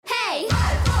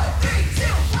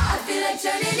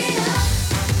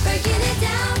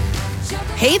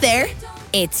Hey there,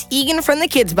 it's Egan from the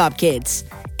KIDZ BOP Kids,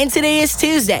 and today is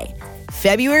Tuesday,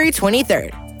 February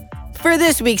 23rd. For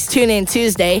this week's Tune In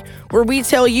Tuesday, where we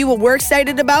tell you what we're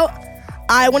excited about,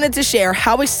 I wanted to share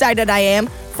how excited I am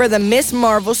for the Miss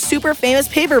Marvel Super Famous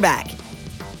paperback.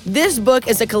 This book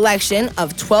is a collection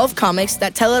of 12 comics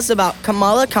that tell us about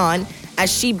Kamala Khan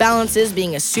as she balances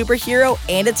being a superhero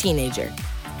and a teenager.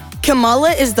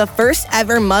 Kamala is the first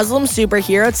ever Muslim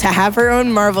superhero to have her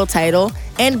own Marvel title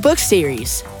and book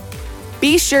series.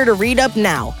 Be sure to read up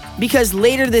now, because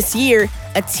later this year,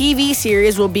 a TV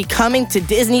series will be coming to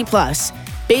Disney Plus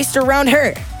based around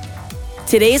her.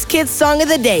 Today's kids' song of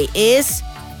the day is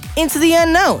Into the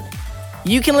Unknown.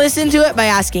 You can listen to it by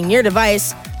asking your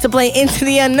device to play Into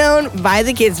the Unknown by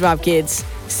the KIDZ BOP Kids.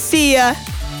 See ya!